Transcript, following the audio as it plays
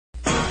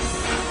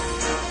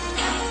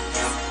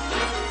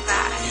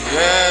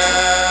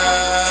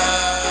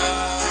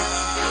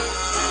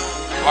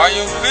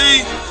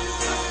Y.M.B.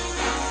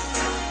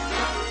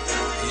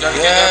 You gotta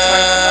get that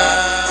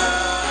paper.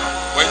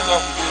 Wake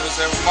up and do this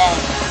every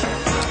morning.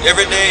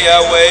 Every day I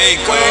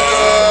wake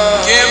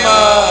up, get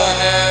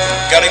money,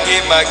 gotta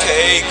get my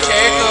cake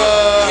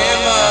up. get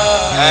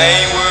money, I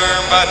ain't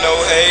worried about no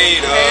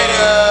hater.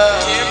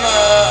 get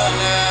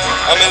money,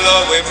 I'm in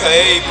love with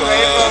paper.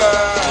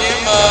 get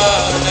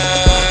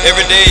money,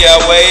 Every day I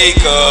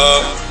wake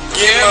up,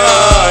 get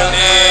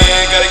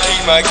money, gotta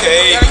keep my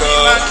cake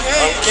up.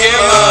 I'm get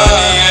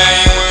money,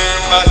 I ain't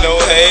worried about no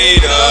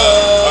hater.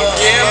 I'm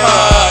get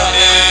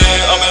money,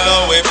 I'm in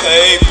love with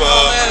paper.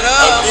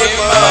 I'm get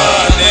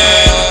money.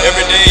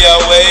 Every day I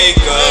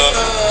wake up,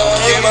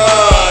 get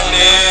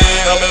money,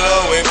 I'm in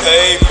love with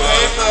paper.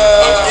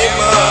 I'm get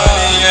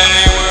money, I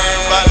ain't worried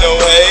about no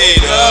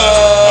hater.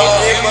 I'm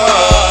get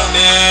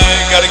money,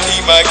 gotta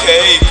keep my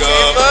cake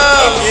up.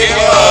 I'm get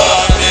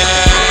money.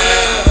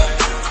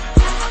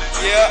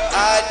 Yeah,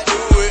 I do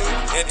it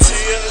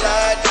until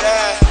I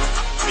die.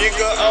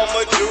 Nigga,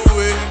 I'ma do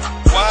it.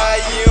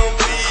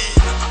 Y.M.B.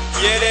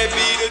 Yeah, that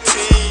be the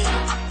team.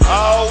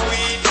 All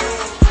we do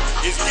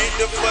is get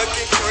the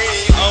fucking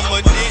cream. I'm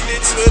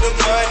addicted to the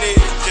money,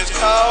 just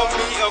call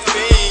me a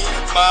fiend.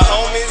 My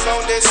homies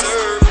on that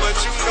serve, but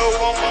you know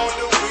I'm on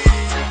the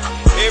weed.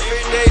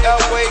 Every day I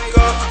wake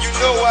up, you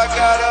know I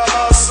gotta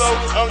hustle.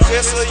 I'm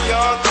just a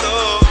young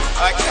thug,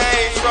 I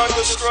came from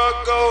the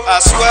struggle. I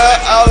swear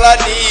all I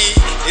need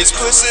is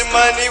pussy,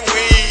 money,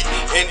 weed,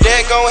 and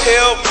that gon'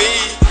 help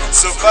me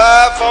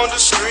survive on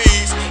the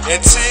streets.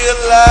 Until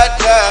I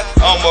die,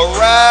 I'ma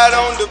ride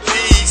on the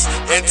beats.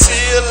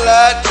 Until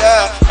I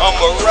die,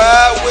 I'ma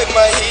ride with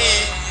my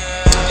heat.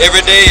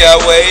 Every day I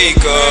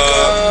wake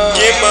up,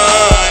 get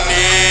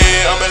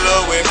money, I'm in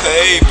love with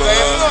paper.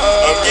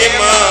 I'm get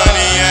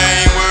money,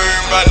 I ain't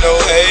worried about no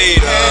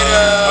hater.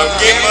 I'm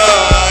get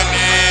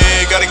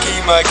money, gotta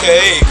keep my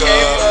cake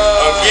up.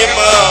 I'm get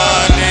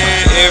money,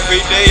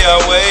 every day I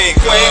wake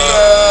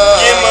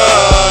up, get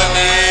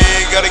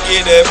money, gotta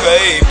get that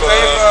paper.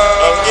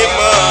 I'm get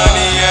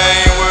money,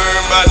 I ain't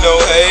worried about no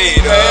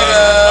hater.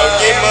 I'm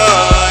get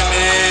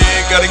money,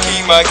 gotta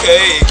keep my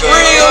cake up.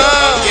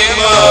 I'm get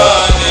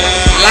money.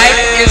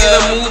 Life is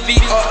a movie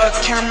or a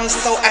camera,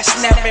 so I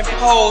snap and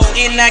pose.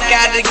 And I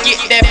gotta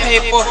get that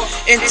paper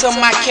until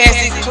my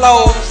casket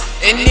close.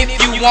 And if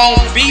you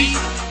won't be,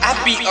 I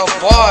be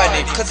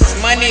aborted, cause it's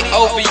money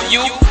over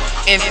you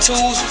and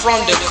tools from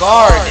the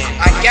garden.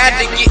 I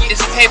gotta get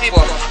this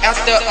paper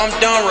after I'm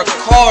done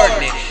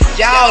recording.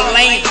 Y'all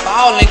ain't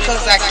ballin'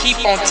 cause I keep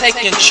on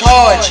taking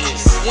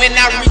charges. When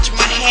I reach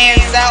my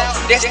hands out,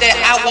 that's that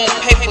I want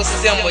paper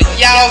symbol.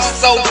 Y'all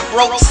so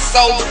broke,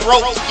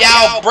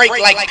 y'all break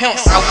like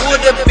pimps. I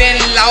would've been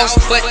lost,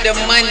 but the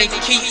money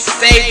keeps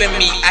saving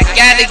me. I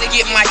gotta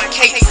get my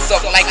cakes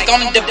up like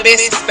I'm the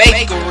best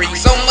bakery.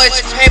 So much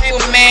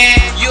paper, man,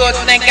 you'll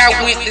think I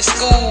went to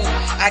school.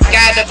 I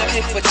got a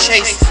paper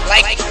chase,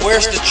 like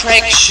where's the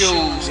track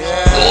shoes?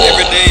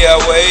 Every day I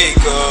wake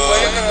up,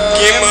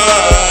 get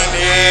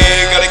money,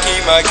 gotta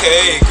keep my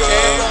cake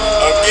up.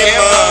 I'm get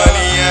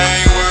money, I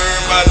ain't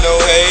worried about no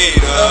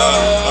hater.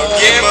 I'm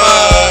get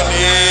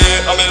money,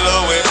 I'm in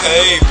love with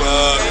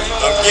paper.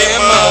 I'm get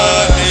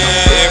money,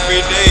 every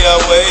day I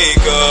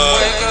wake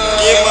up,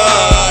 get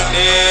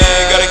money,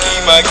 gotta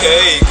keep my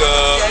cake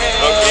up.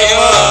 I'm get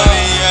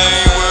money, I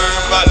ain't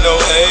worried about no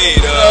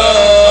hater.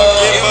 I'm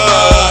get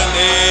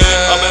money,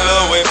 I'm in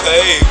love with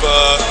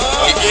paper.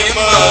 I'm get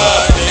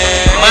money.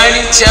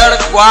 Money,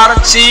 cheddar, guava,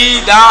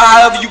 cheese, dog,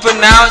 however you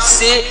pronounce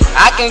it.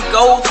 I can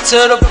go to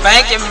the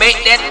bank and make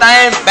that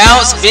thing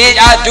bounce, bitch.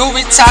 I do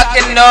be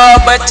talking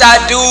up, but I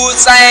do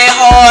ain't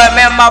hard.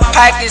 Man, my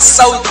pockets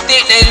so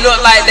thick, they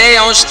look like they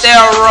on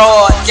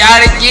steroids.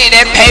 Gotta get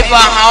that paper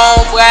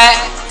home, boy,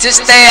 to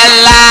stay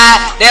alive.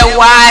 That's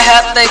why I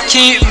have to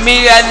keep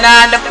me a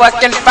 9 to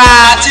fucking 5.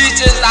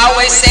 Teachers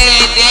always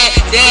said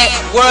that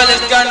world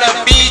is gonna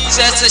be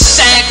just a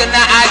shame, cause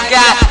now I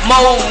got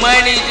more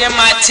money than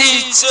my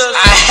teachers.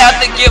 I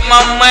have to get my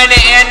money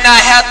and I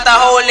have to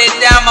hold it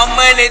down. My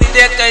money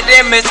thicker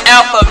than Miss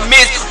Alpha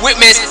Miss with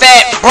Miss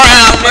Fat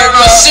Brown.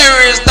 Nigga,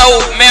 serious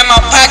though, man, my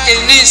pocket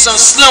needs some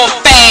slim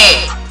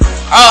fat.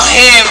 All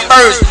head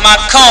first, my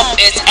comp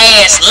is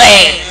ass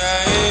last.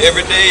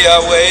 Every day I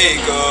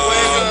wake up,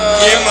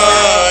 get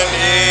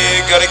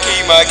money, gotta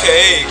keep my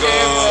cake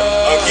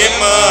up. I'm get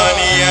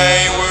money,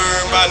 I ain't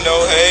worried about no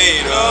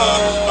hater.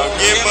 I'm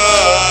get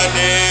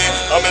money,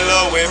 I'm in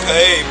love with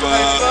paper.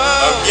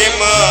 I'm get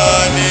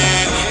money,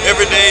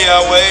 every day I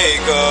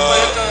wake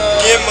up,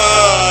 get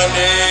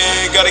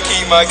money, gotta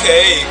keep my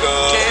cake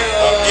up.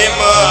 I'm get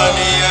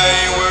money, I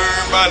ain't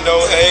worried about no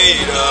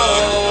hater.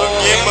 I'm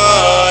get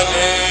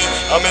money,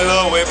 I'm in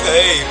love with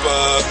paper.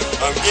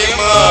 I'm get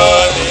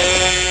money.